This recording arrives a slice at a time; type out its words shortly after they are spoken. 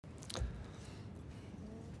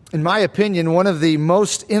In my opinion, one of the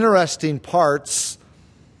most interesting parts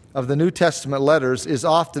of the New Testament letters is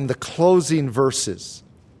often the closing verses.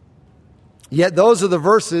 Yet those are the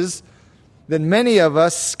verses that many of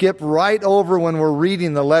us skip right over when we're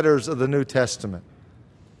reading the letters of the New Testament.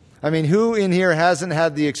 I mean, who in here hasn't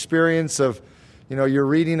had the experience of, you're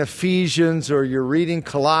reading Ephesians or you're reading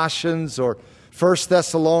Colossians or 1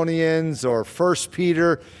 Thessalonians or 1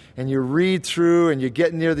 Peter, and you read through and you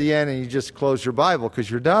get near the end and you just close your Bible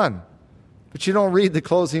because you're done. But you don't read the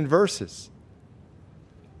closing verses.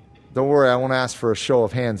 Don't worry, I won't ask for a show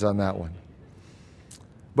of hands on that one.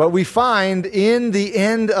 But we find in the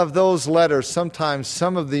end of those letters sometimes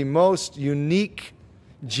some of the most unique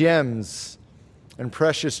gems and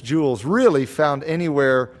precious jewels really found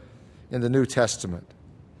anywhere in the New Testament.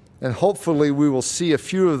 And hopefully we will see a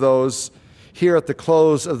few of those here at the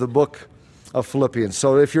close of the book of Philippians.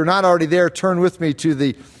 So if you're not already there, turn with me to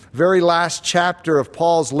the very last chapter of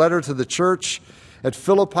Paul's letter to the church at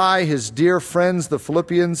Philippi, his dear friends, the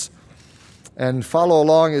Philippians, and follow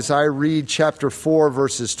along as I read chapter 4,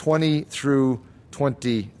 verses 20 through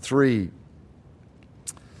 23.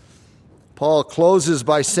 Paul closes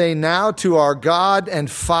by saying, "Now to our God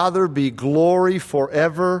and Father be glory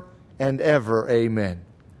forever and ever. Amen.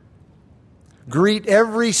 Greet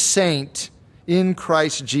every saint in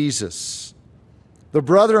Christ Jesus. The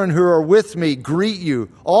brethren who are with me greet you.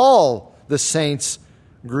 All the saints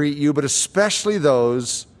greet you, but especially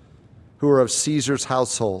those who are of Caesar's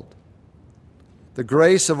household. The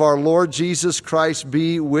grace of our Lord Jesus Christ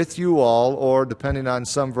be with you all," or depending on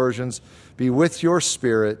some versions, "be with your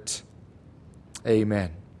spirit.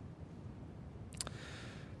 Amen."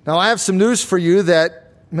 Now I have some news for you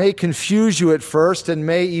that may confuse you at first and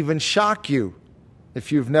may even shock you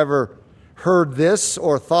if you've never heard this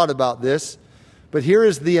or thought about this. But here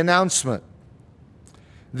is the announcement.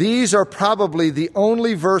 These are probably the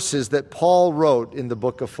only verses that Paul wrote in the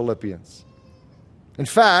book of Philippians. In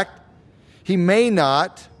fact, he may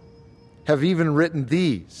not have even written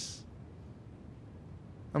these.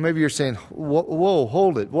 Or maybe you're saying, whoa,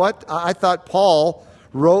 hold it. What? I thought Paul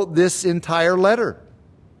wrote this entire letter.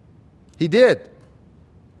 He did.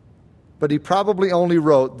 But he probably only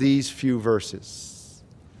wrote these few verses.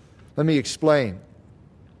 Let me explain.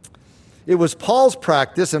 It was Paul's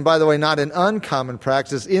practice, and by the way, not an uncommon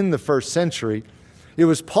practice in the first century. It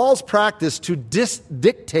was Paul's practice to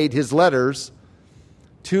dictate his letters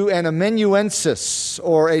to an amanuensis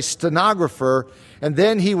or a stenographer, and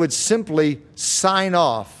then he would simply sign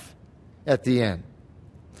off at the end.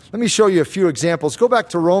 Let me show you a few examples. Go back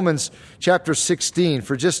to Romans chapter 16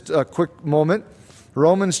 for just a quick moment.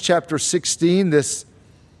 Romans chapter 16, this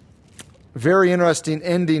very interesting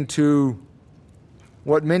ending to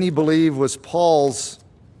what many believe was Paul's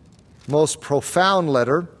most profound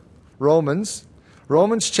letter, Romans.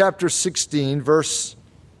 Romans chapter 16, verse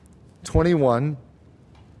 21.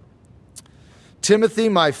 "Timothy,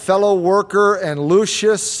 my fellow worker, and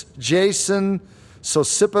Lucius, Jason,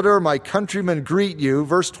 Sosipater, my countrymen, greet you."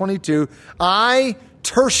 Verse 22, "I,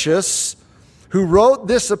 Tertius, who wrote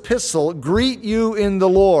this epistle, greet you in the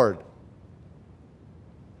Lord."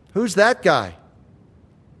 Who's that guy?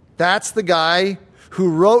 That's the guy who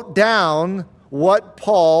wrote down what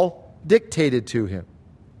Paul dictated to him.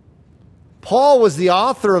 Paul was the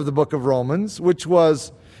author of the book of Romans, which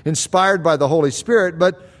was inspired by the Holy Spirit,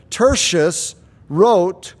 but Tertius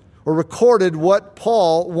wrote or recorded what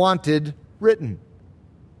Paul wanted written.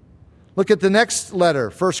 Look at the next letter,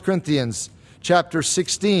 1 Corinthians chapter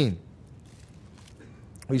 16.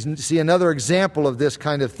 We see another example of this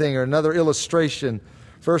kind of thing, or another illustration.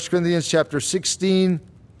 1 Corinthians chapter 16,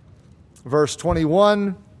 verse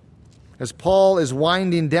 21. As Paul is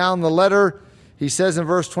winding down the letter, he says in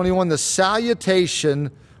verse 21, "The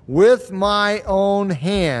salutation with my own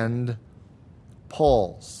hand,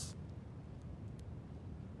 Paul's."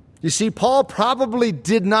 You see, Paul probably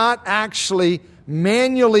did not actually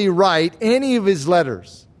manually write any of his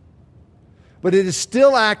letters, but it is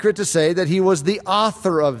still accurate to say that he was the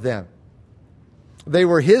author of them. They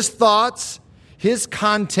were his thoughts, his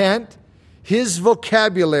content, his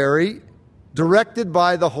vocabulary, directed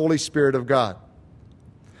by the Holy Spirit of God.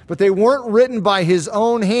 But they weren't written by his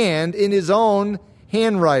own hand in his own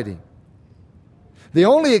handwriting. The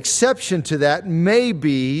only exception to that may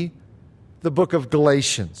be the book of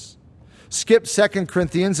Galatians. Skip 2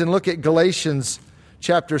 Corinthians and look at Galatians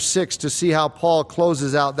chapter 6 to see how Paul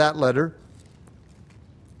closes out that letter.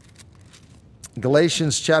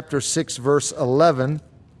 Galatians chapter 6, verse 11.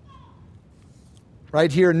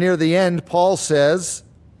 Right here near the end, Paul says,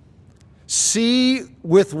 See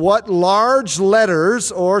with what large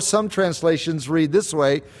letters, or some translations read this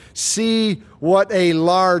way, see what a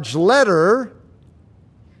large letter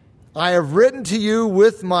I have written to you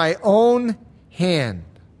with my own hand.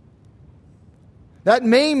 That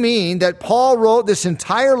may mean that Paul wrote this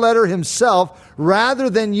entire letter himself rather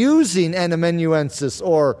than using an amanuensis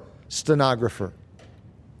or stenographer.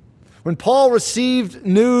 When Paul received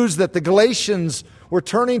news that the Galatians were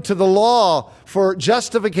turning to the law for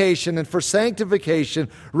justification and for sanctification,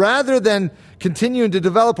 rather than continuing to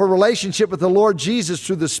develop a relationship with the Lord Jesus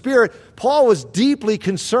through the Spirit, Paul was deeply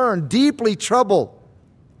concerned, deeply troubled.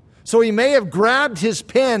 So he may have grabbed his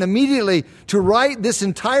pen immediately to write this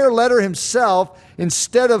entire letter himself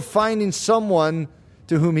instead of finding someone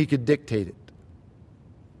to whom he could dictate it.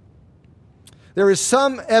 There is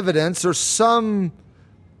some evidence or some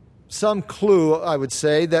clue, I would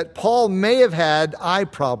say, that Paul may have had eye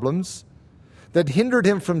problems that hindered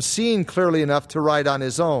him from seeing clearly enough to write on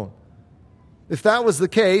his own. If that was the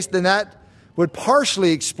case, then that would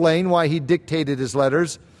partially explain why he dictated his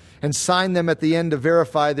letters and signed them at the end to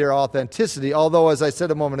verify their authenticity. Although, as I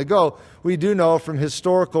said a moment ago, we do know from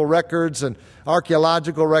historical records and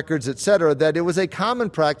archaeological records, etc., that it was a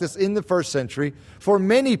common practice in the first century for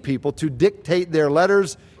many people to dictate their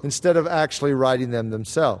letters instead of actually writing them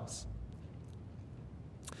themselves.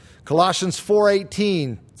 Colossians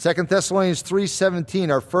 4:18, 2 Thessalonians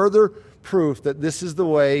 3:17 are further proof that this is the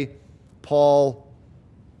way Paul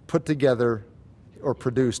put together or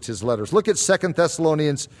produced his letters. Look at 2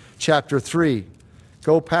 Thessalonians chapter 3.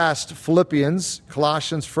 Go past Philippians,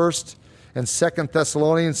 Colossians first, and 2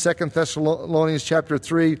 Thessalonians. 2 Thessalonians chapter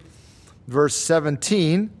 3, verse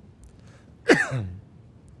 17.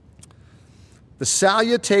 The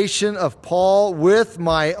salutation of Paul with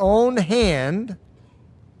my own hand,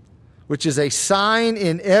 which is a sign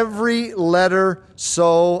in every letter,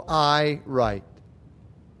 so I write.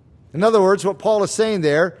 In other words, what Paul is saying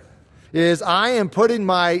there is, I am putting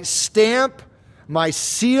my stamp, my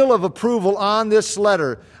seal of approval on this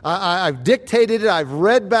letter. I've dictated it. I've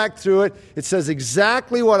read back through it. It says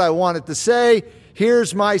exactly what I want it to say.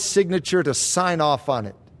 Here's my signature to sign off on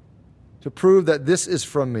it, to prove that this is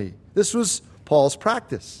from me. This was Paul's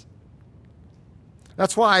practice.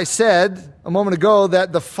 That's why I said a moment ago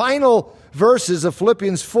that the final verses of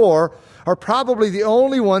Philippians 4 are probably the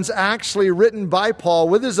only ones actually written by Paul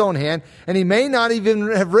with his own hand, and he may not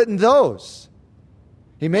even have written those.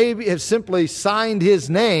 He may have simply signed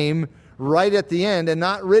his name right at the end and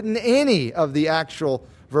not written any of the actual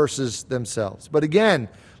verses themselves. But again,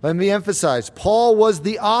 let me emphasize, Paul was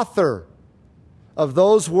the author of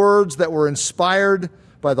those words that were inspired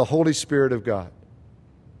by the Holy Spirit of God.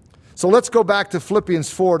 So let's go back to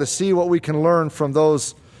Philippians 4 to see what we can learn from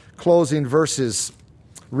those closing verses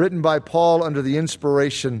written by Paul under the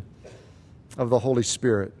inspiration of the Holy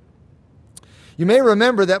Spirit. You may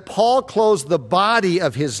remember that Paul closed the body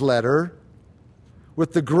of his letter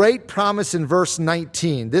with the great promise in verse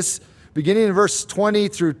 19. This, beginning in verse 20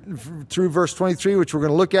 through verse 23, which we're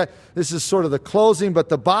going to look at, this is sort of the closing, but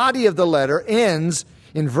the body of the letter ends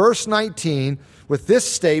in verse 19 with this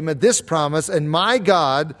statement, this promise, and my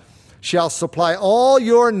God shall supply all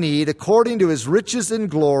your need according to his riches in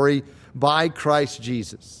glory by Christ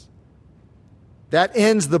Jesus. That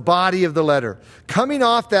ends the body of the letter. Coming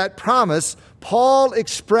off that promise, Paul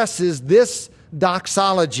expresses this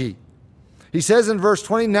doxology. He says in verse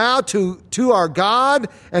 20, now to our God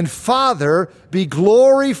and Father be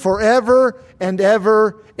glory forever and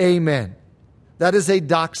ever. Amen. That is a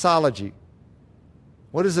doxology.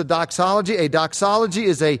 What is a doxology? A doxology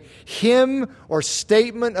is a hymn or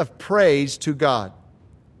statement of praise to God.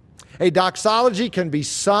 A doxology can be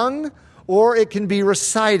sung or it can be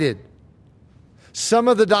recited. Some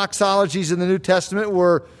of the doxologies in the New Testament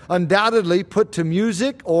were undoubtedly put to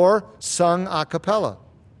music or sung a cappella.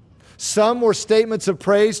 Some were statements of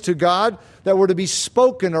praise to God that were to be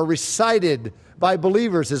spoken or recited by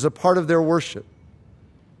believers as a part of their worship.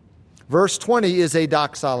 Verse 20 is a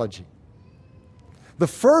doxology. The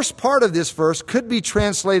first part of this verse could be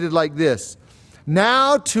translated like this: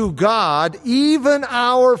 now to God, even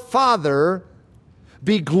our Father,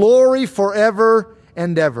 be glory forever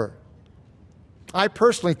and ever. I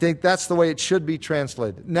personally think that's the way it should be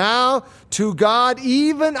translated. Now to God,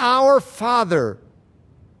 even our Father,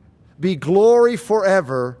 be glory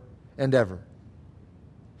forever and ever.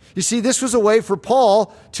 You see, this was a way for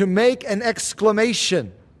Paul to make an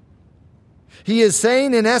exclamation. He is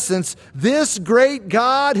saying, in essence, this great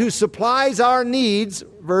God who supplies our needs,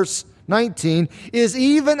 verse 19, is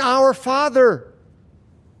even our Father.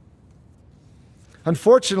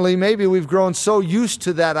 Unfortunately, maybe we've grown so used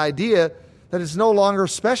to that idea that is no longer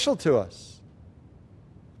special to us.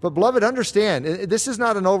 But beloved, understand, this is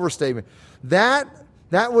not an overstatement. That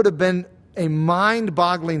would have been a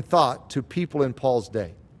mind-boggling thought to people in Paul's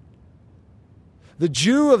day. The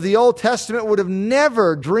Jew of the Old Testament would have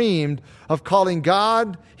never dreamed of calling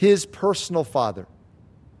God his personal father.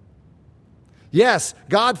 Yes,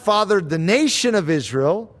 God fathered the nation of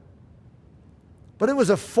Israel, but it was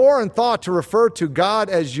a foreign thought to refer to God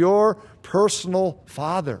as your personal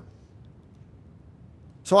father.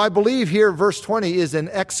 So I believe here verse 20 is an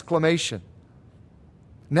exclamation.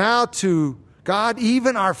 Now to God,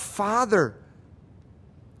 even our Father.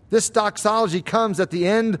 This doxology comes at the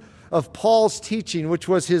end of Paul's teaching, which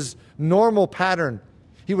was his normal pattern.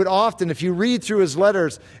 He would often, if you read through his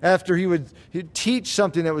letters, after he'd teach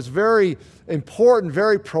something that was very important,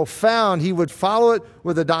 very profound, he would follow it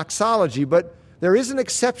with a doxology. But there is an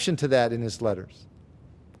exception to that in his letters.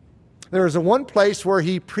 There is one place where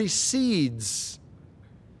he precedes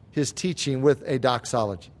his teaching with a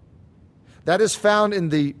doxology. That is found in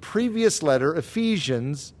the previous letter,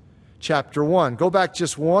 Ephesians chapter 1. Go back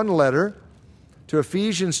just one letter to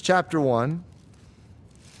Ephesians chapter 1.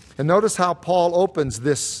 And notice how Paul opens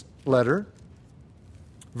this letter.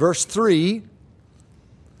 Verse 3,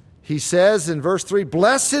 he says in verse 3,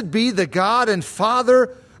 "Blessed be the God and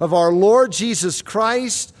Father of our Lord Jesus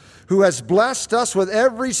Christ, who has blessed us with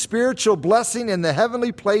every spiritual blessing in the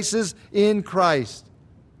heavenly places in Christ.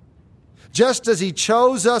 Just as he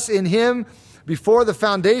chose us in him before the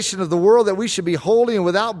foundation of the world, that we should be holy and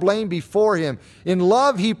without blame before him. In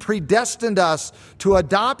love he predestined us to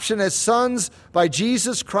adoption as sons by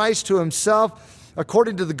Jesus Christ to himself,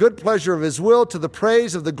 according to the good pleasure of his will, to the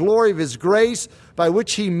praise of the glory of his grace, by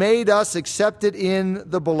which he made us accepted in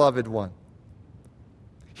the beloved one."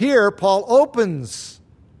 Here, Paul opens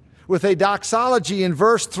with a doxology in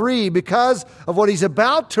verse 3 because of what he's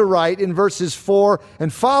about to write in verses 4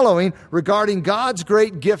 and following regarding God's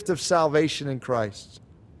great gift of salvation in Christ.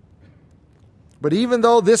 But even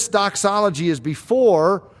though this doxology is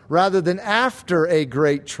before rather than after a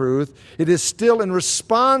great truth, it is still in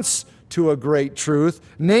response to a great truth,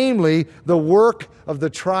 namely the work of the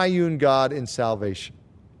triune God in salvation.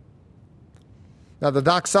 Now, the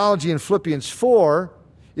doxology in Philippians 4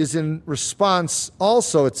 is in response,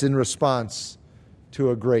 also it's in response to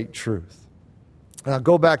a great truth. Now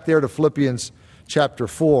go back there to Philippians chapter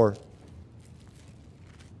 4.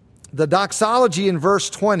 The doxology in verse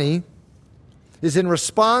 20 is in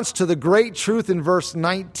response to the great truth in verse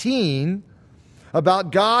 19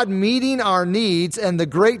 about God meeting our needs, and the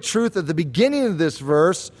great truth at the beginning of this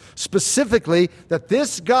verse, specifically that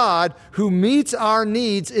this God who meets our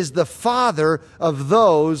needs is the Father of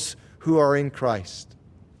those who are in Christ.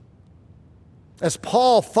 As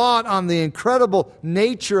Paul thought on the incredible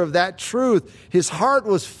nature of that truth, his heart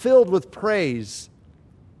was filled with praise.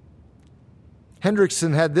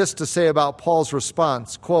 Hendrickson had this to say about Paul's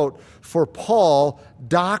response, quote, "For Paul,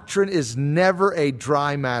 doctrine is never a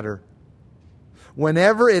dry matter.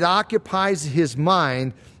 Whenever it occupies his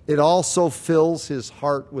mind, it also fills his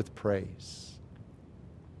heart with praise."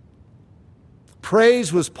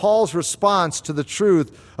 Praise was Paul's response to the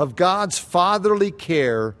truth of God's fatherly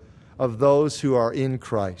care of those who are in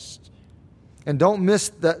Christ. And don't miss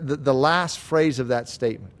the last phrase of that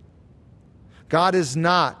statement. God is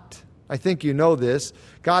not, I think you know this,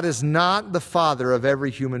 God is not the father of every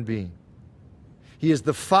human being. He is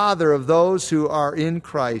the father of those who are in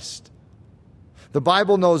Christ. The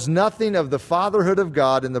Bible knows nothing of the fatherhood of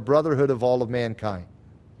God and the brotherhood of all of mankind.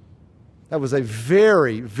 That was a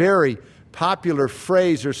very, very popular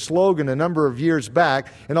phrase or slogan a number of years back.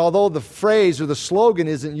 And although the phrase or the slogan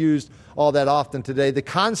isn't used all that often today, the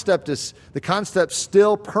concept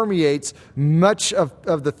still permeates much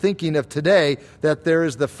of the thinking of today, that there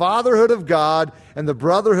is the fatherhood of God and the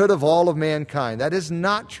brotherhood of all of mankind. That is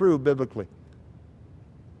not true biblically.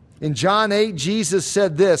 In John 8, Jesus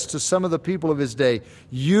said this to some of the people of his day: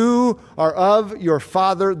 "You are of your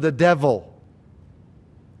father, the devil."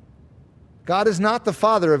 God is not the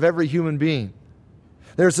father of every human being.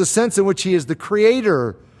 There's a sense in which he is the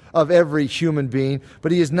creator of every human being,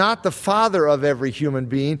 but he is not the father of every human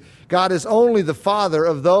being. God is only the father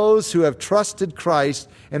of those who have trusted Christ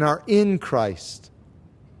and are in Christ.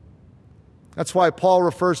 That's why Paul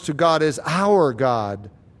refers to God as our God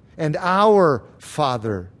and our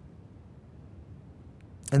Father.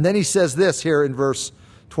 And then he says this here in verse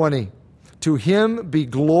 20: "To him be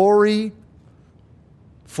glory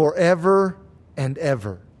forever and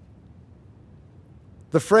ever."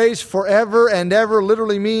 The phrase forever and ever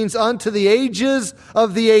literally means unto the ages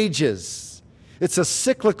of the ages. It's a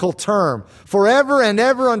cyclical term. Forever and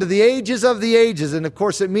ever unto the ages of the ages. And of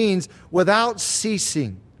course it means without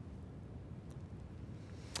ceasing.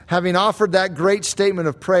 Having offered that great statement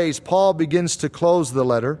of praise, Paul begins to close the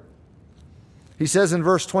letter. He says in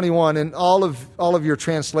verse 21, and all of your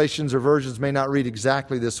translations or versions may not read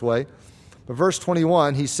exactly this way, but verse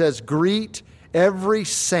 21, he says, greet every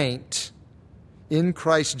saint in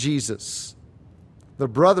Christ Jesus. The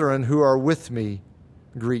brethren who are with me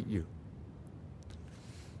greet you.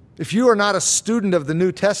 If you are not a student of the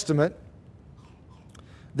New Testament,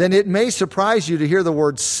 then it may surprise you to hear the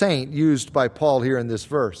word saint used by Paul here in this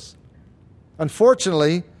verse.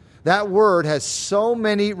 Unfortunately, that word has so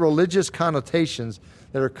many religious connotations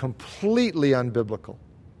that are completely unbiblical.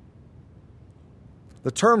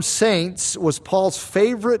 The term saints was Paul's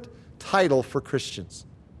favorite title for Christians.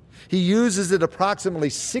 He uses it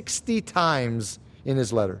approximately 60 times in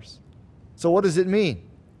his letters. So what does it mean?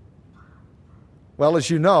 Well, as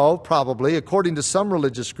you know, probably, according to some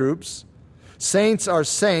religious groups, saints are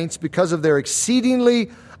saints because of their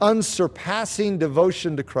exceedingly unsurpassing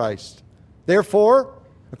devotion to Christ. Therefore,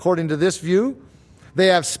 according to this view, they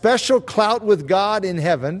have special clout with God in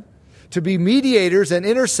heaven to be mediators and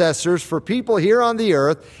intercessors for people here on the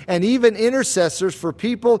earth, and even intercessors for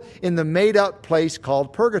people in the made-up place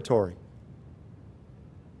called purgatory.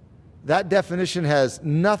 That definition has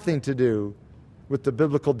nothing to do with the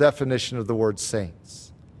biblical definition of the word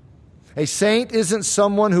saints. A saint isn't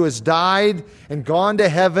someone who has died and gone to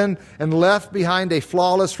heaven and left behind a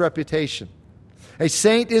flawless reputation. A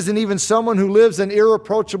saint isn't even someone who lives an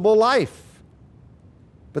irreproachable life.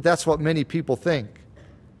 But that's what many people think.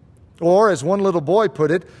 Or, as one little boy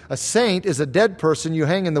put it, a saint is a dead person you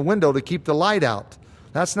hang in the window to keep the light out.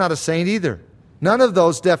 That's not a saint either. None of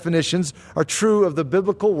those definitions are true of the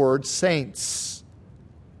biblical word saints.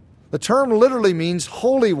 The term literally means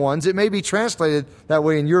holy ones. It may be translated that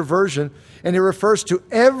way in your version, and it refers to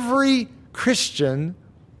every Christian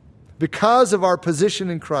because of our position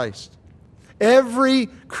in Christ. Every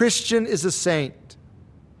Christian is a saint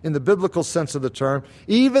in the biblical sense of the term,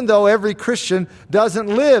 even though every Christian doesn't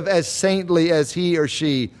live as saintly as he or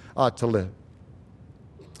she ought to live.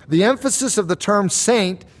 The emphasis of the term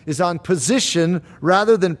saint is on position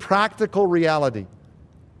rather than practical reality.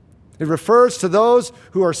 It refers to those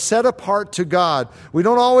who are set apart to God. We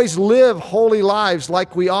don't always live holy lives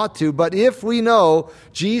like we ought to, but if we know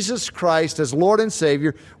Jesus Christ as Lord and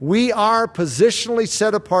Savior, we are positionally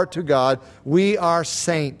set apart to God. We are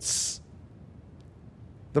saints.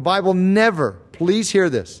 The Bible never, please hear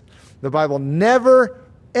this, the Bible never,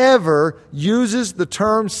 ever uses the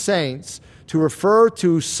term saints to refer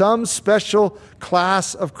to some special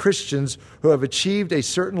class of Christians who have achieved a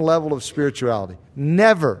certain level of spirituality.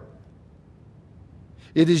 Never.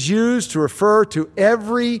 It is used to refer to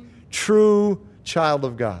every true child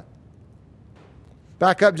of God.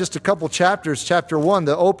 Back up just a couple chapters, chapter 1,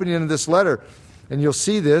 the opening of this letter, and you'll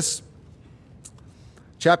see this.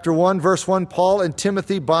 Chapter 1, verse 1, Paul and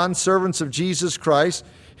Timothy, bondservants of Jesus Christ.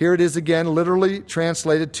 Here it is again, literally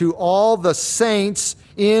translated, to all the saints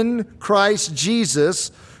in Christ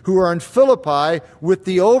Jesus who are in Philippi with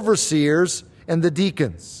the overseers and the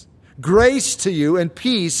deacons. Grace to you and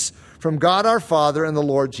peace from God our Father and the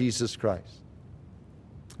Lord Jesus Christ.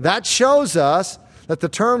 That shows us that the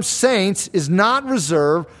term saints is not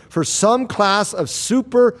reserved for some class of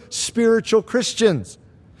super spiritual Christians.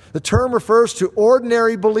 The term refers to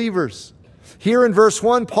ordinary believers. Here in verse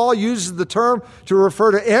 1, Paul uses the term to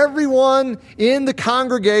refer to everyone in the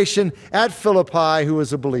congregation at Philippi who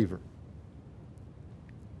is a believer.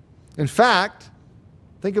 In fact,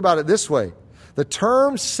 think about it this way. The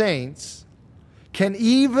term saints can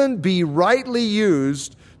even be rightly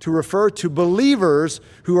used to refer to believers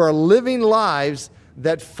who are living lives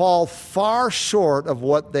that fall far short of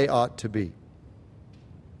what they ought to be.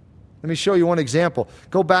 Let me show you one example.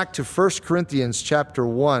 Go back to 1 Corinthians chapter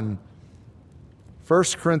 1. 1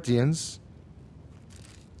 Corinthians.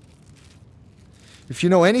 If you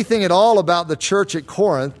know anything at all about the church at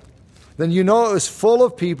Corinth, then you know it was full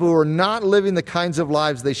of people who were not living the kinds of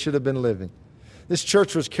lives they should have been living. This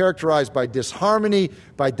church was characterized by disharmony,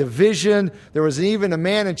 by division. There was even a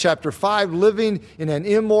man in chapter 5 living in an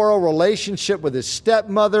immoral relationship with his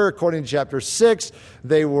stepmother. According to chapter 6,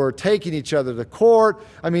 they were taking each other to court.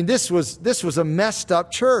 I mean, this was a messed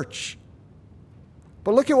up church.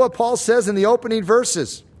 But look at what Paul says in the opening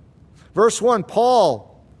verses. Verse 1, Paul,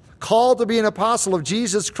 called to be an apostle of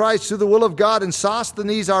Jesus Christ through the will of God, and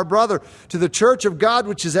Sosthenes our brother, to the church of God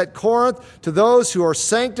which is at Corinth, to those who are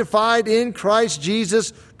sanctified in Christ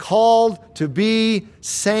Jesus, called to be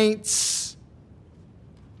saints,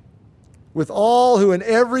 with all who in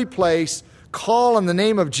every place call on the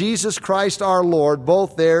name of Jesus Christ our Lord,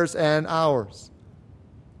 both theirs and ours.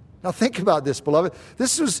 Now think about this, beloved.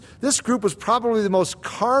 This group was probably the most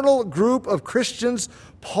carnal group of Christians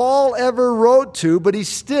Paul ever wrote to, but he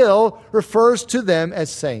still refers to them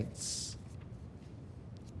as saints.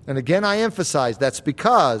 And again, I emphasize that's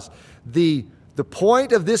because the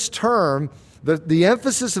point of this term, the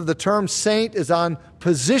emphasis of the term saint is on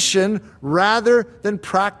position rather than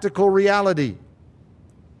practical reality.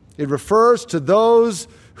 It refers to those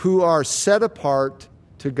who are set apart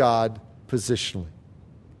to God positionally.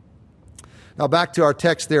 Now back to our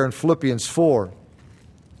text there in Philippians 4.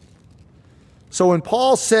 So when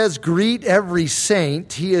Paul says greet every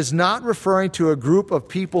saint, he is not referring to a group of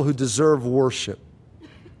people who deserve worship.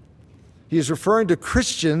 He is referring to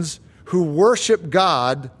Christians who worship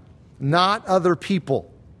God, not other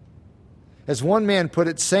people. As one man put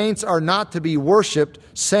it, saints are not to be worshiped,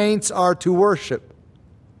 saints are to worship.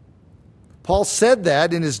 Paul said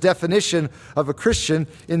that in his definition of a Christian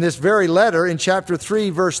in this very letter. In chapter 3,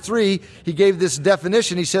 verse 3, he gave this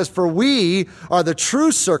definition. He says, "For we are the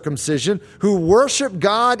true circumcision who worship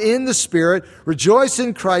God in the Spirit, rejoice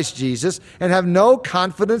in Christ Jesus, and have no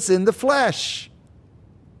confidence in the flesh."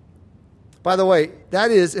 By the way, that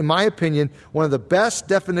is, in my opinion, one of the best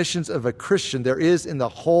definitions of a Christian there is in the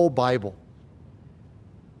whole Bible.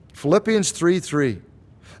 Philippians 3:3.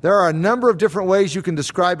 There are a number of different ways you can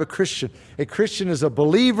describe a Christian. A Christian is a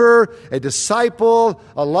believer, a disciple,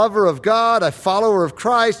 a lover of God, a follower of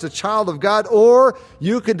Christ, a child of God. Or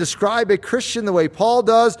you can describe a Christian the way Paul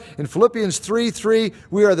does in Philippians 3:3.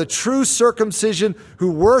 We are the true circumcision who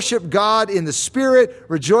worship God in the Spirit,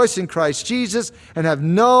 rejoice in Christ Jesus, and have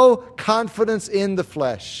no confidence in the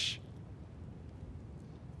flesh.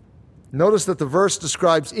 Notice that the verse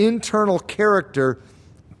describes internal character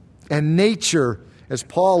and nature as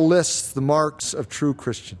Paul lists the marks of true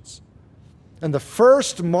Christians. And the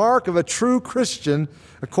first mark of a true Christian,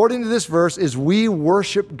 according to this verse, is we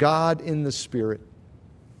worship God in the Spirit.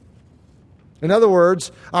 In other words,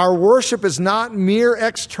 our worship is not mere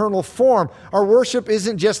external form. Our worship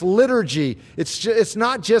isn't just liturgy. It's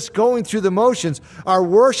not just going through the motions. Our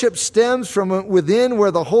worship stems from within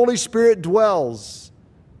where the Holy Spirit dwells.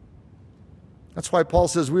 That's why Paul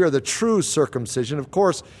says we are the true circumcision. Of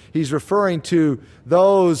course, he's referring to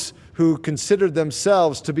those who considered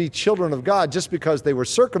themselves to be children of God just because they were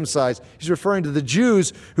circumcised. He's referring to the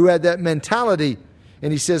Jews who had that mentality.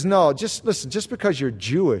 And he says, no, just listen, just because you're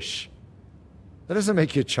Jewish, that doesn't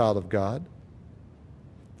make you a child of God.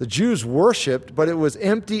 The Jews worshipped, but it was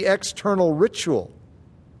empty external ritual.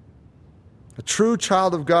 A true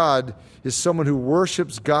child of God is someone who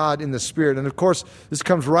worships God in the Spirit. And of course, this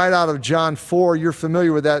comes right out of John 4. You're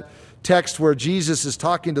familiar with that text where Jesus is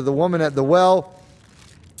talking to the woman at the well.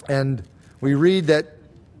 And we read that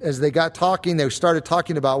as they got talking, they started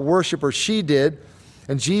talking about worship, or she did.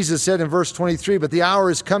 And Jesus said in verse 23, "But the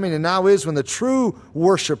hour is coming, and now is, when the true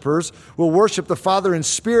worshipers will worship the Father in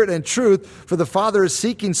spirit and truth, for the Father is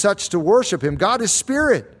seeking such to worship Him. God is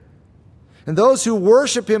spirit, and those who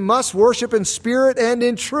worship Him must worship in spirit and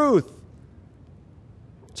in truth."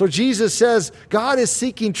 So Jesus says God is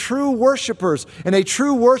seeking true worshipers, and a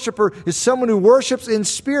true worshiper is someone who worships in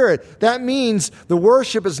spirit. That means the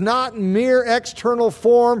worship is not mere external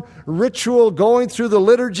form, ritual, going through the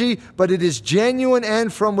liturgy, but it is genuine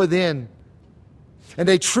and from within. And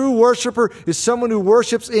a true worshiper is someone who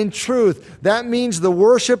worships in truth. That means the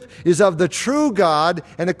worship is of the true God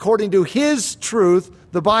and according to His truth,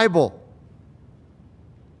 the Bible.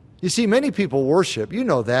 You see, many people worship. You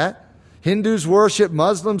know that. Hindus worship,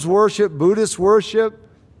 Muslims worship, Buddhists worship.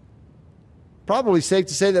 Probably safe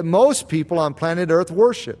to say that most people on planet Earth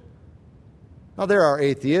worship. Now, there are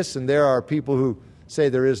atheists and there are people who say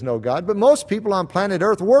there is no God, but most people on planet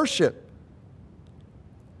Earth worship.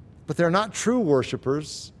 But they're not true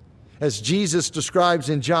worshipers, as Jesus describes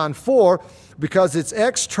in John 4, because it's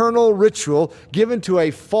external ritual given to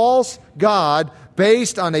a false God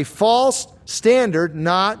based on a false standard,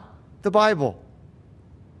 not the Bible.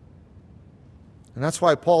 And that's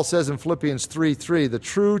why Paul says in Philippians 3:3, the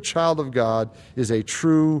true child of God is a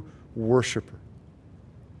true worshiper.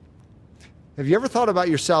 Have you ever thought about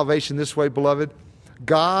your salvation this way, beloved?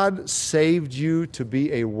 God saved you to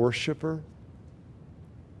be a worshiper.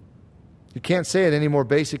 You can't say it any more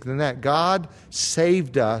basic than that. God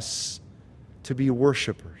saved us to be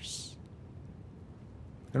worshipers.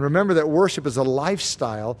 And remember that worship is a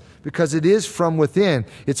lifestyle because it is from within.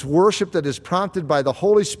 It's worship that is prompted by the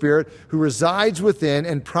Holy Spirit who resides within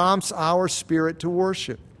and prompts our spirit to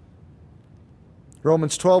worship.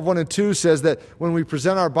 Romans 12:1 and 2 says that when we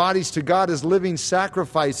present our bodies to God as living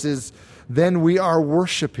sacrifices, then we are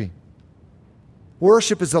worshiping.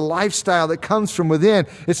 Worship is a lifestyle that comes from within.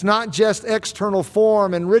 It's not just external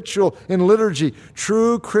form and ritual and liturgy.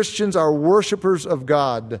 True Christians are worshipers of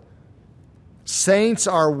God. Saints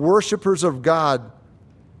are worshipers of God.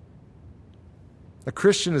 A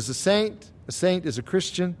Christian is a saint is a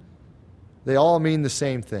Christian. They all mean the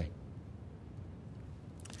same thing.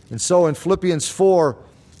 And so in Philippians 4,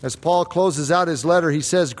 as Paul closes out his letter, he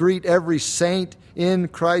says, "Greet every saint in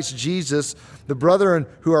Christ Jesus. The brethren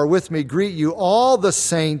who are with me greet you. All the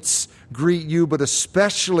saints greet you, but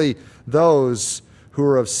especially those who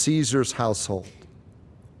are of Caesar's household."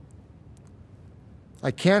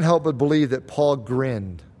 I can't help but believe that Paul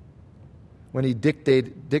grinned when he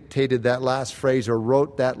dictated that last phrase or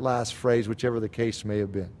wrote that last phrase, whichever the case may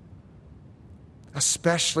have been.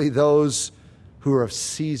 Especially those who are of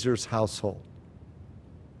Caesar's household.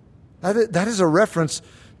 That is a reference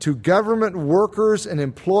to government workers and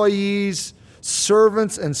employees,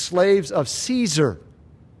 servants and slaves of Caesar.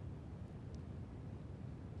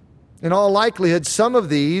 In all likelihood, some of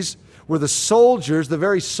these were the soldiers, the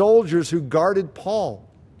very soldiers who guarded Paul.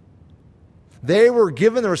 They were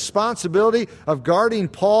given the responsibility of guarding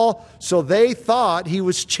Paul, so they thought he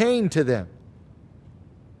was chained to them.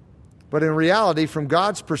 But in reality, from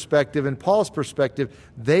God's perspective and Paul's perspective,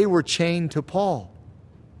 they were chained to Paul.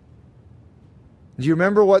 Do you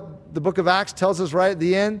remember what the book of Acts tells us right at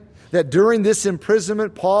the end? That during this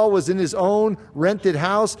imprisonment, Paul was in his own rented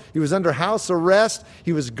house. He was under house arrest.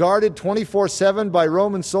 He was guarded 24/7 by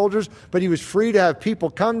Roman soldiers, but he was free to have people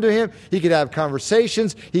come to him. He could have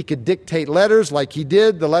conversations. He could dictate letters like he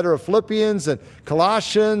did, the letter of Philippians and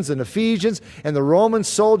Colossians and Ephesians, and the Roman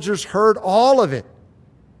soldiers heard all of it.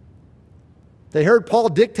 They heard Paul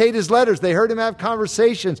dictate his letters. They heard him have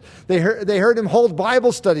conversations. They heard him hold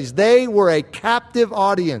Bible studies. They were a captive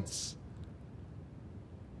audience.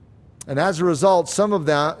 And as a result, some of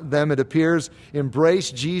them, it appears,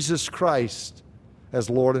 embraced Jesus Christ as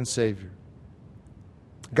Lord and Savior.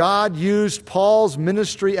 God used Paul's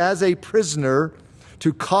ministry as a prisoner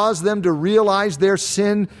to cause them to realize their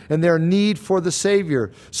sin and their need for the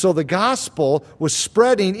Savior. So the gospel was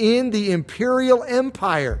spreading in the imperial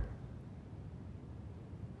empire.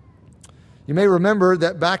 You may remember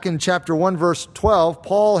that back in chapter 1, verse 12,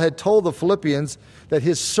 Paul had told the Philippians that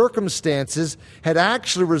his circumstances had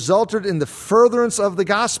actually resulted in the furtherance of the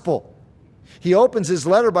gospel. He opens his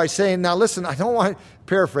letter by saying, now listen,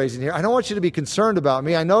 paraphrasing here, I don't want you to be concerned about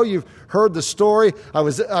me. I know you've heard the story. I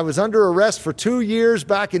was under arrest for 2 years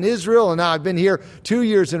back in Israel, and now I've been here 2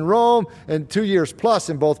 years in Rome and 2 years plus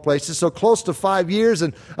in both places, so close to 5 years.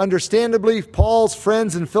 And understandably, Paul's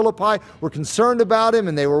friends in Philippi were concerned about him,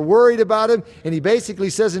 and they were worried about him. And he basically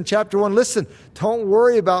says in chapter 1, listen, don't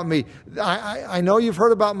worry about me. I know you've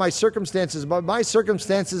heard about my circumstances, but my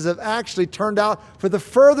circumstances have actually turned out for the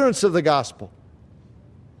furtherance of the gospel.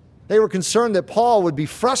 They were concerned that Paul would be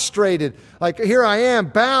frustrated. Like, here I am,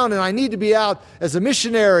 bound, and I need to be out as a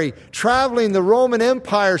missionary, traveling the Roman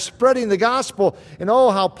Empire, spreading the gospel. And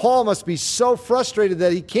oh, how Paul must be so frustrated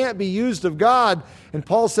that he can't be used of God. And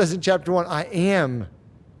Paul says in chapter 1, I am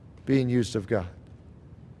being used of God.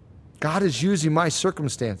 God is using my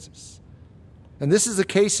circumstances. And this is a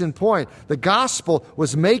case in point. The gospel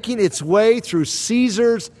was making its way through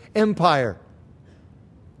Caesar's empire.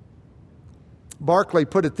 Barclay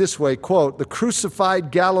put it this way, quote, the crucified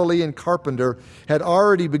Galilean carpenter had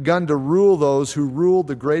already begun to rule those who ruled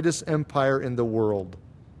the greatest empire in the world,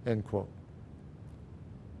 end quote.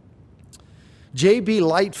 J.B.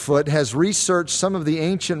 Lightfoot has researched some of the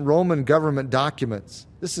ancient Roman government documents.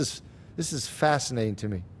 This is fascinating to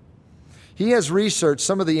me. He has researched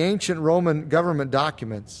some of the ancient Roman government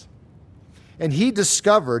documents, and he has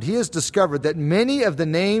discovered that many of the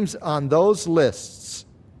names on those lists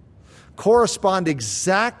correspond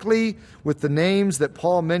exactly with the names that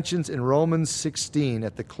Paul mentions in Romans 16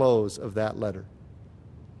 at the close of that letter.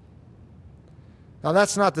 Now,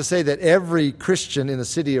 that's not to say that every Christian in the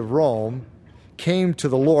city of Rome came to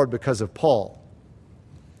the Lord because of Paul.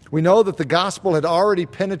 We know that the gospel had already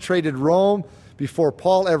penetrated Rome before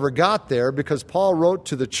Paul ever got there, because Paul wrote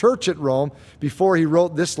to the church at Rome before he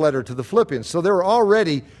wrote this letter to the Philippians. So there were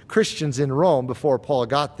already Christians in Rome before Paul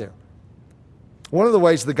got there. One of the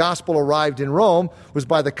ways the gospel arrived in Rome was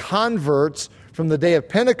by the converts from the day of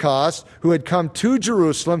Pentecost who had come to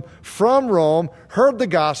Jerusalem from Rome, heard the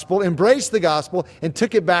gospel, embraced the gospel, and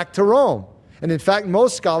took it back to Rome. And in fact,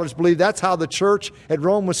 most scholars believe that's how the church at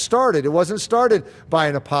Rome was started. It wasn't started by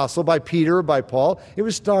an apostle, by Peter or by Paul. It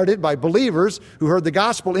was started by believers who heard the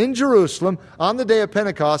gospel in Jerusalem on the day of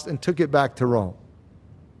Pentecost and took it back to Rome.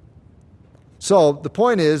 So the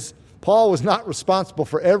point is Paul was not responsible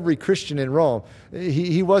for every Christian in Rome.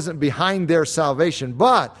 He wasn't behind their salvation.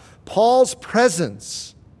 But Paul's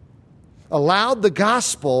presence allowed the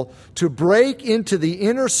gospel to break into the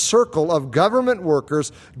inner circle of government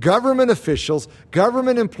workers, government officials,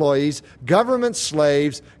 government employees, government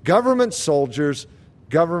slaves, government soldiers,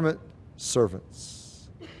 government servants.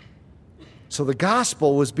 So the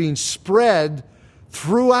gospel was being spread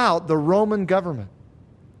throughout the Roman government.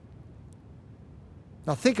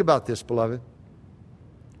 Now think about this, beloved.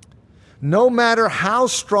 No matter how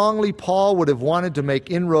strongly Paul would have wanted to make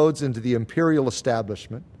inroads into the imperial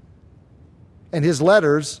establishment, and his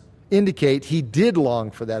letters indicate he did long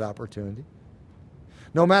for that opportunity,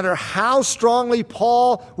 no matter how strongly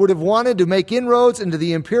Paul would have wanted to make inroads into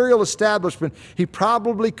the imperial establishment, he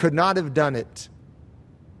probably could not have done it.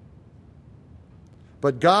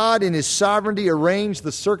 But God, in His sovereignty, arranged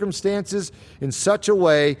the circumstances in such a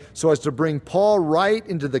way so as to bring Paul right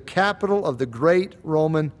into the capital of the great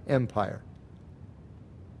Roman Empire.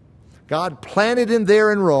 God planted him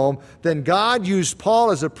there in Rome. Then God used Paul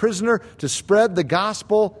as a prisoner to spread the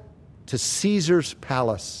gospel to Caesar's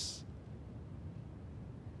palace.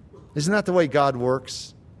 Isn't that the way God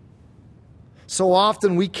works? So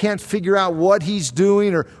often we can't figure out what He's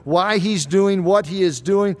doing or why He's doing what He is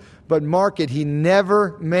doing. But mark it, He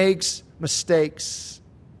never makes mistakes.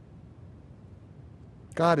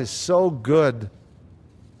 God is so good.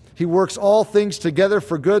 He works all things together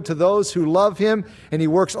for good to those who love Him, and He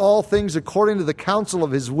works all things according to the counsel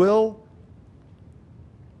of His will.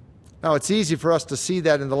 Now, it's easy for us to see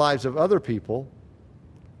that in the lives of other people,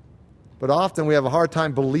 but often we have a hard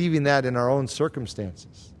time believing that in our own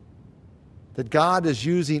circumstances. That God is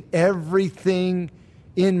using everything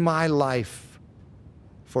in my life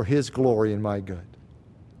for His glory and my good.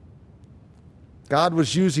 God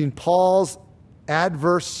was using Paul's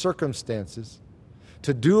adverse circumstances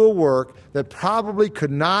to do a work that probably could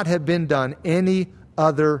not have been done any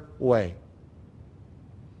other way.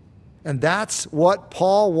 And that's what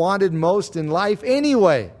Paul wanted most in life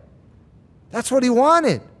anyway. That's what he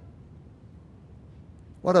wanted.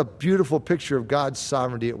 What a beautiful picture of God's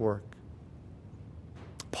sovereignty at work.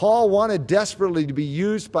 Paul wanted desperately to be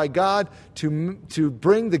used by God to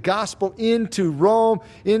bring the gospel into Rome,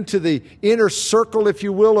 into the inner circle, if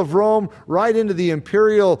you will, of Rome, right into the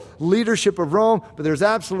imperial leadership of Rome. But there's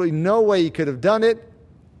absolutely no way he could have done it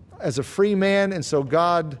as a free man, and so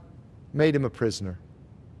God made him a prisoner.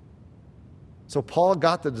 So Paul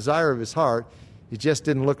got the desire of his heart. It just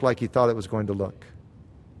didn't look like he thought it was going to look.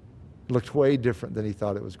 It looked way different than he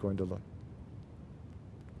thought it was going to look.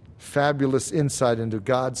 Fabulous insight into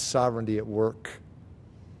God's sovereignty at work.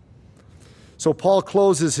 So Paul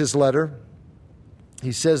closes his letter.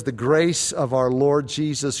 He says, "The grace of our Lord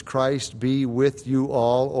Jesus Christ be with you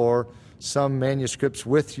all," or some manuscripts,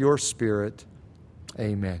 "with your spirit.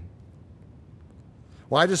 Amen."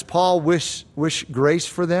 Why does Paul wish grace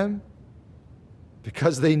for them?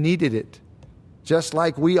 Because they needed it, just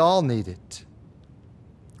like we all need it.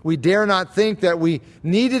 We dare not think that we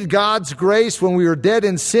needed God's grace when we were dead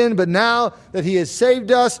in sin, but now that He has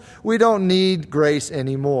saved us, we don't need grace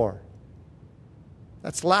anymore.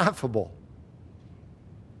 That's laughable.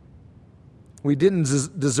 We didn't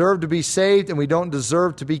deserve to be saved, and we don't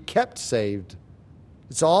deserve to be kept saved.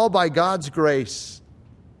 It's all by God's grace.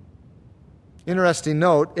 Interesting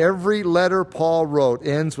note, every letter Paul wrote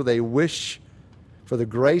ends with a wish for the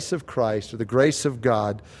grace of Christ, or the grace of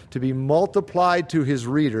God, to be multiplied to his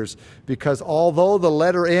readers, because although the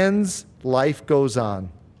letter ends, life goes on.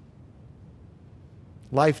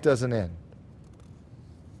 Life doesn't end.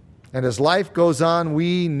 And as life goes on,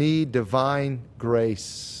 we need divine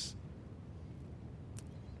grace.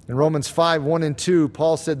 In Romans 5:1-2,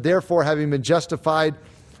 Paul said, "Therefore, having been justified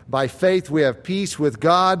by faith, we have peace with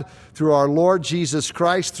God through our Lord Jesus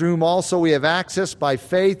Christ, through whom also we have access by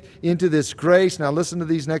faith into this grace." Now listen to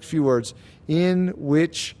these next few words. "In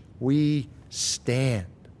which we stand."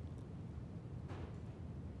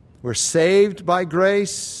 We're saved by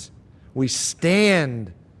grace. We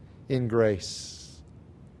stand in grace.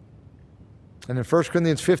 And in 1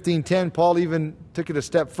 Corinthians 15:10, Paul even took it a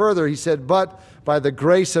step further. He said, "But by the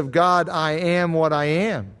grace of God, I am what I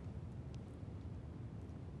am."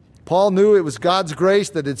 Paul knew it was God's grace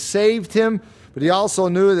that had saved him, but he also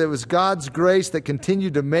knew that it was God's grace that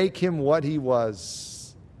continued to make him what he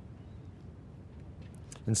was.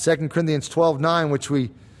 In 2 Corinthians 12:9, which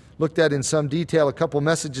we looked at in some detail a couple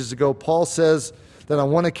messages ago, Paul says that on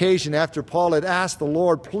one occasion, after Paul had asked the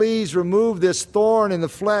Lord, "Please remove this thorn in the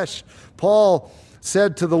flesh," Paul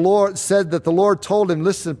said that the Lord told him,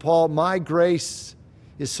 "Listen, Paul, my grace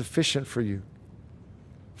is sufficient for you.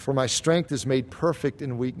 For my strength is made perfect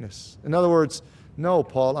in weakness. In other words, no,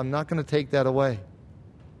 Paul, I'm not going to take that away.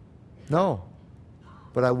 No,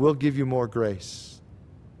 but I will give you more grace.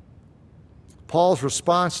 Paul's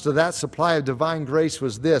response to that supply of divine grace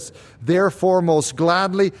was this: therefore, most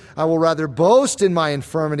gladly, I will rather boast in my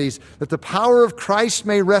infirmities, that the power of Christ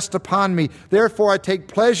may rest upon me. Therefore, I take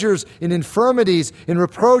pleasures in infirmities, in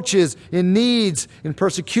reproaches, in needs, in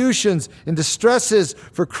persecutions, in distresses,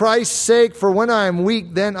 for Christ's sake. For when I am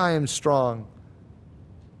weak, then I am strong.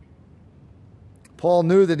 Paul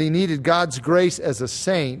knew that he needed God's grace as a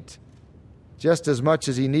saint just as much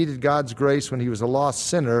as he needed God's grace when he was a lost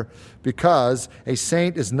sinner, because a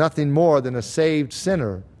saint is nothing more than a saved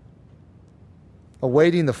sinner,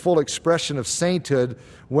 awaiting the full expression of sainthood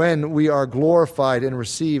when we are glorified and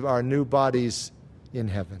receive our new bodies in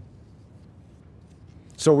heaven.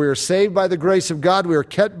 So we are saved by the grace of God. We are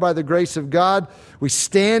kept by the grace of God. We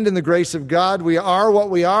stand in the grace of God. We are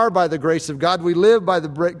what we are by the grace of God. We live by the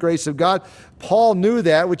grace of God. Paul knew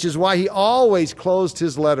that, which is why he always closed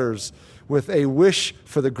his letters with a wish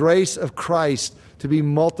for the grace of Christ to be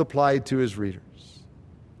multiplied to his readers.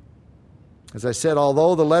 As I said,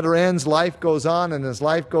 although the letter ends, life goes on, and as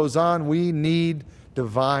life goes on, we need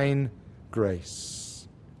divine grace.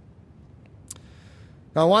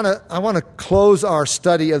 Now, I want to close our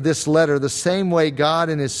study of this letter the same way God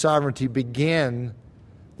in his sovereignty began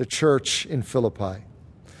the church in Philippi.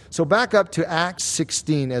 So back up to Acts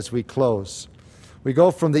 16 as we close. We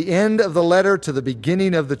go from the end of the letter to the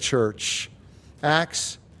beginning of the church.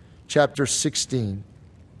 Acts chapter 16.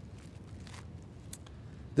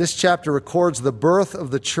 This chapter records the birth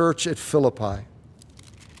of the church at Philippi.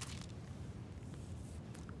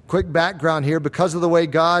 Quick background here. Because of the way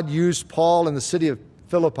God used Paul in the city of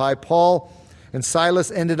Philippi, Paul and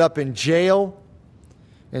Silas ended up in jail.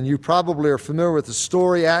 And you probably are familiar with the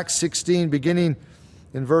story. Acts 16, beginning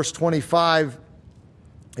in verse 25.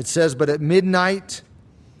 It says, but at midnight,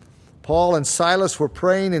 Paul and Silas were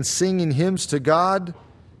praying and singing hymns to God,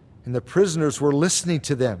 and the prisoners were listening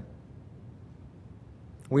to them.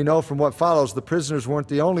 We know from what follows, the prisoners weren't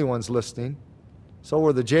the only ones listening. So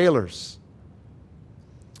were the jailers.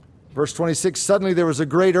 Verse 26, suddenly there was a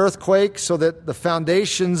great earthquake, so that the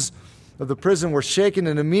foundations of the prison were shaken,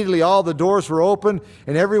 and immediately all the doors were opened,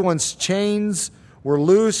 and everyone's chains were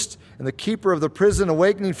loosed. And the keeper of the prison,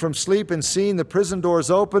 awakening from sleep and seeing the prison doors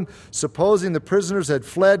open, supposing the prisoners had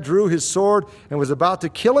fled, drew his sword and was about to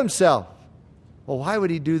kill himself. Well, why would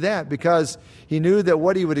he do that? Because he knew that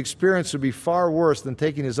what he would experience would be far worse than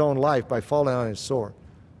taking his own life by falling on his sword.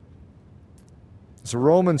 As a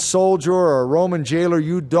Roman soldier or a Roman jailer,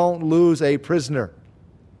 you don't lose a prisoner,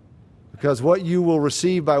 because what you will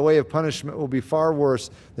receive by way of punishment will be far worse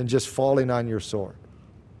than just falling on your sword.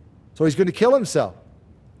 So he's going to kill himself.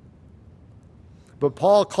 But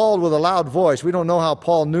Paul called with a loud voice. We don't know how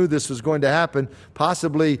Paul knew this was going to happen.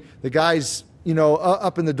 Possibly the guy's,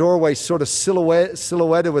 up in the doorway, sort of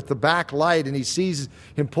silhouetted with the backlight, and he sees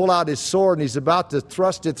him pull out his sword, and he's about to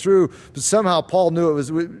thrust it through. But somehow Paul knew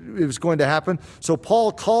it was going to happen. So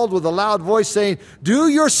Paul called with a loud voice, saying, do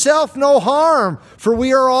yourself no harm, for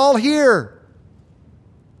we are all here.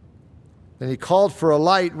 Then he called for a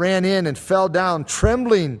light, ran in, and fell down,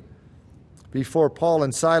 trembling before Paul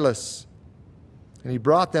and Silas. And he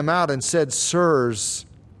brought them out and said, sirs,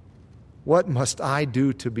 what must I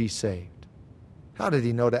do to be saved? How did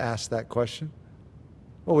he know to ask that question?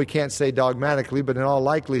 Well, we can't say dogmatically, but in all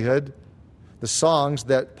likelihood, the songs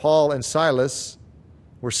that Paul and Silas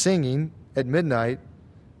were singing at midnight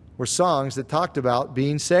were songs that talked about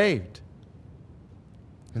being saved.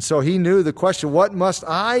 And so he knew the question, what must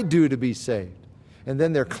I do to be saved? And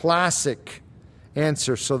then their classic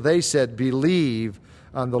answer, so they said, believe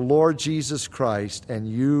on the Lord Jesus Christ, and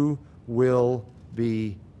you will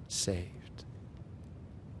be saved.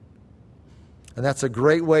 And that's a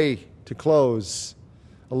great way to close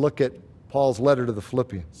a look at Paul's letter to the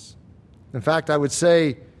Philippians. In fact, I would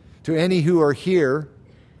say to any who are here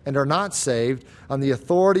and are not saved, on the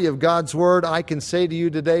authority of God's word, I can say to you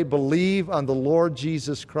today, believe on the Lord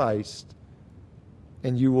Jesus Christ,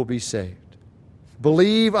 and you will be saved.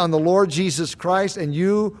 Believe on the Lord Jesus Christ, and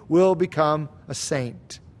you will become a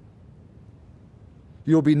saint.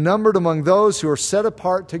 You will be numbered among those who are set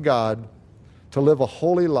apart to God to live a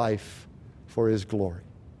holy life for His glory.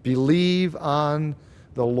 Believe on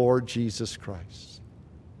the Lord Jesus Christ.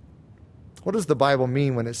 What does the Bible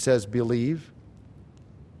mean when it says believe?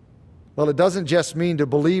 Well, it doesn't just mean to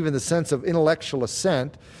believe in the sense of intellectual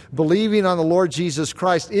assent. Believing on the Lord Jesus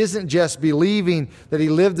Christ isn't just believing that He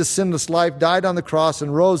lived a sinless life, died on the cross,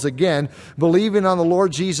 and rose again. Believing on the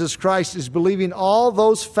Lord Jesus Christ is believing all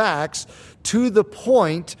those facts to the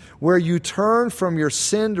point where you turn from your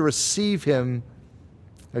sin to receive Him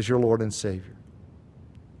as your Lord and Savior.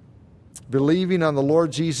 Believing on the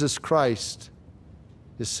Lord Jesus Christ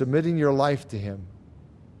is submitting your life to Him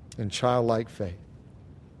in childlike faith.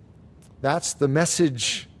 That's the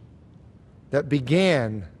message that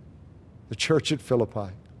began the church at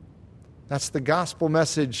Philippi. That's the gospel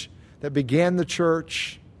message that began the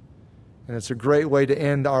church, and it's a great way to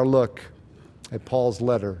end our look at Paul's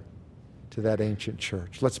letter to that ancient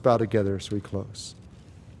church. Let's bow together as we close.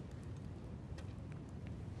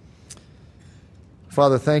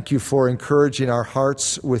 Father, thank you for encouraging our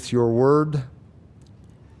hearts with your word.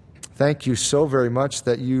 Thank you so very much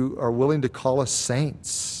that you are willing to call us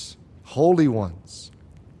saints, holy ones.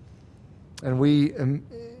 And we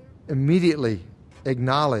immediately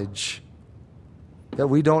acknowledge that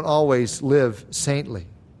we don't always live saintly.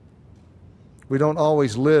 We don't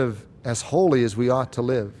always live as holy as we ought to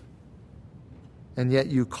live. And yet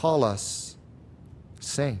you call us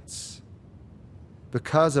saints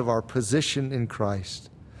because of our position in Christ,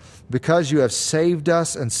 because you have saved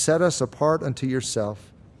us and set us apart unto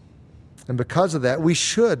yourself. And because of that, we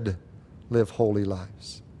should live holy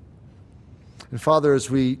lives. And Father, as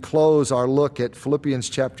we close our look at Philippians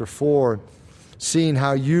chapter 4, seeing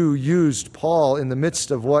how you used Paul in the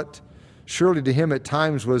midst of what surely to him at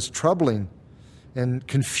times was troubling and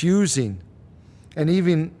confusing and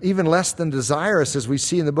even less than desirous, as we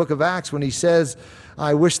see in the book of Acts when he says,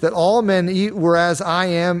 I wish that all men were as I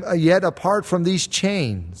am, yet apart from these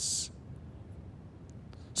chains.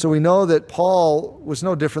 So we know that Paul was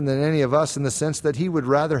no different than any of us in the sense that he would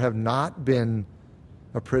rather have not been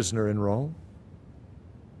a prisoner in Rome.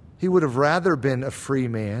 He would have rather been a free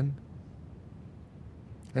man.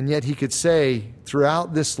 And yet he could say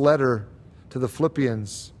throughout this letter to the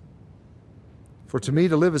Philippians, for to me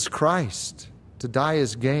to live is Christ, to die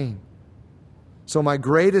is gain. So my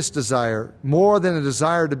greatest desire, more than a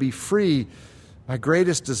desire to be free, my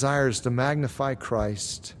greatest desire is to magnify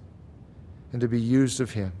Christ and to be used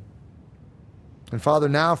of Him. And Father,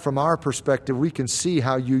 now from our perspective, we can see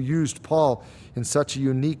how you used Paul in such a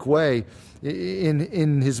unique way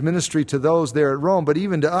in his ministry to those there at Rome, but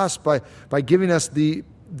even to us by giving us the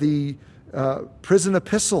prison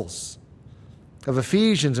epistles of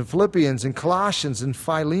Ephesians and Philippians and Colossians and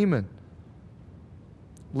Philemon.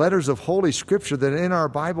 Letters of Holy Scripture that are in our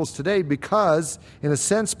Bibles today because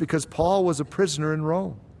Paul was a prisoner in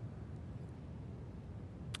Rome.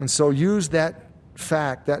 And so use that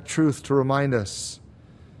fact, that truth to remind us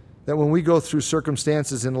that when we go through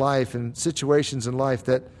circumstances in life and situations in life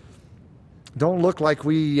that don't look like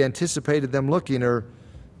we anticipated them looking or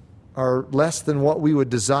are less than what we would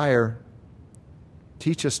desire,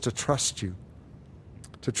 teach us to trust you,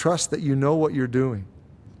 to trust that you know what you're doing,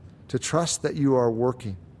 to trust that you are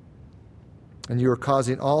working and you are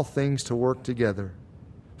causing all things to work together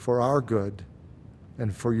for our good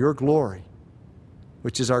and for your glory,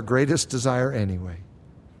 which is our greatest desire anyway.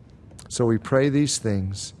 So we pray these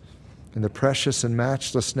things in the precious and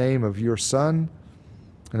matchless name of your Son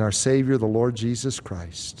and our Savior, the Lord Jesus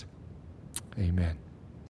Christ. Amen.